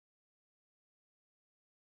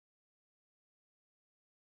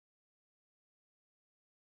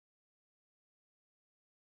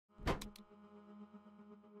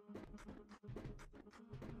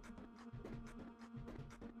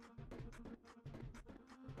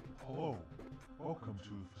Hello, welcome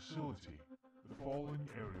to the facility. The following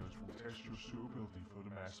areas will test your suitability for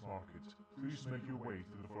the mass market. Please make your way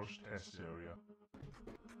to the first test area.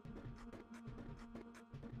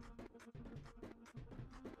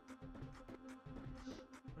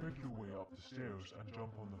 Make your way up the stairs and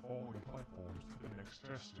jump on the following platforms to the next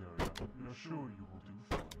test area. We are sure you will do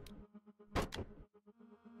fine.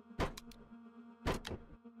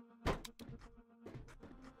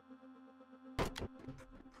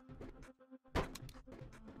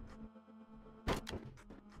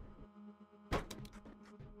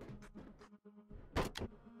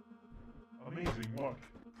 Amazing work!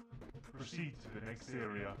 Proceed to the next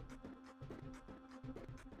area.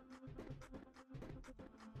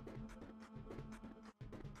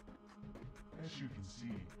 As you can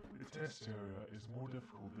see, the test area is more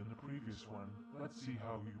difficult than the previous one. Let's see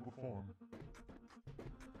how you perform.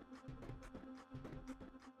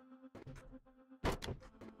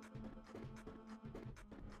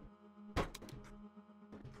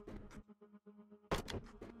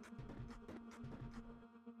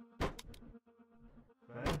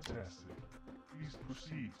 Fantastic. Please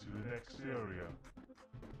proceed to the next area.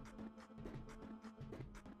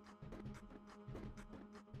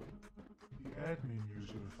 The admin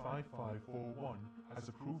user 5541 has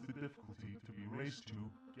approved the difficulty to be raised to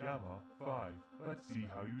Gamma 5. Let's see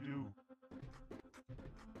how you do.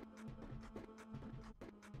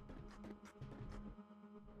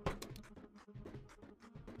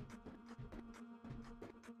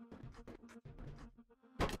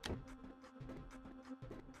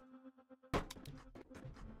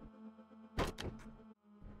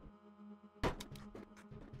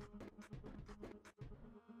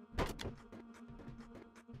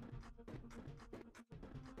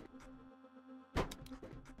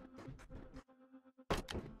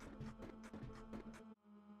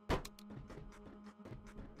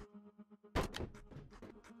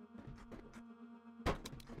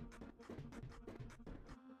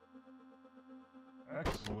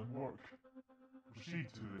 Excellent work. Proceed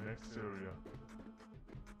to the next area.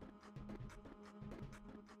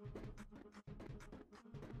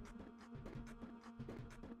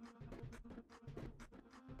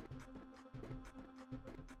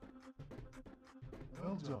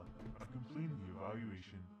 Well done. On completing the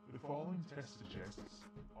evaluation, the following test suggests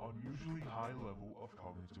unusually high level of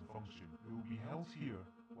cognitive function. It will be held here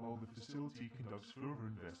while the facility conducts further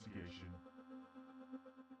investigation.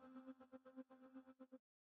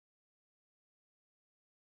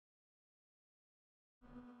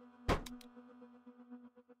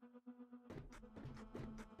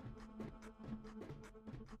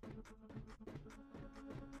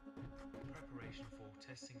 Preparation for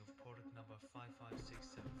testing of product number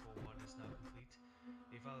 556741 is now complete.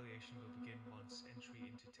 The evaluation will begin once entry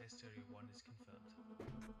into test area 1 is confirmed.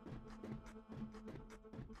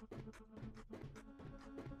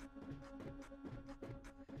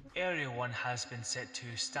 Area 1 has been set to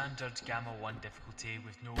standard Gamma 1 difficulty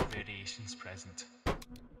with no variations present.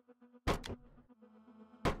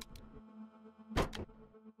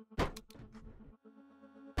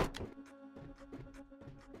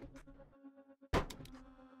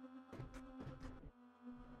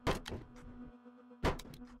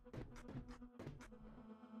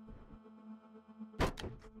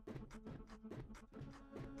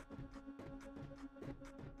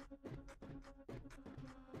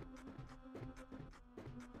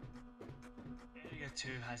 Area 2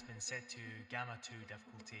 has been set to Gamma 2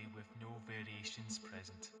 difficulty with no variations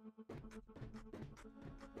present.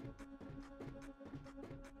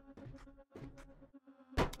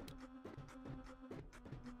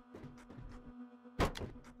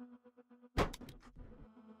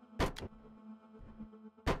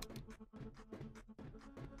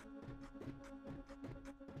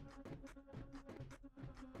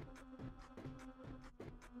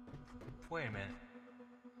 Wait a minute.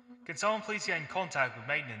 Can someone please get in contact with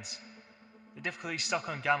maintenance? The difficulty's stuck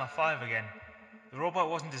on Gamma 5 again. The robot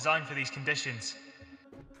wasn't designed for these conditions.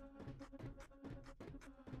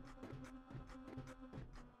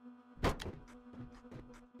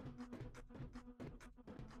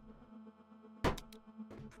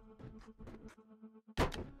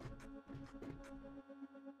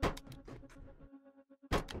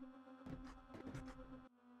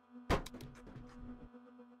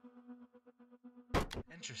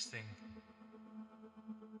 Interesting.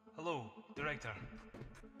 Hello, Director.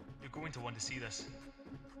 You're going to want to see this.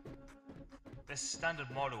 This standard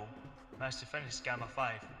model managed to finish Gamma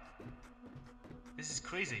 5. This is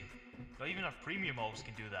crazy. Not even our premium models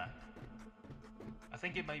can do that. I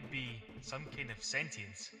think it might be some kind of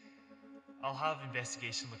sentience. I'll have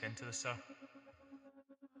investigation look into this, sir.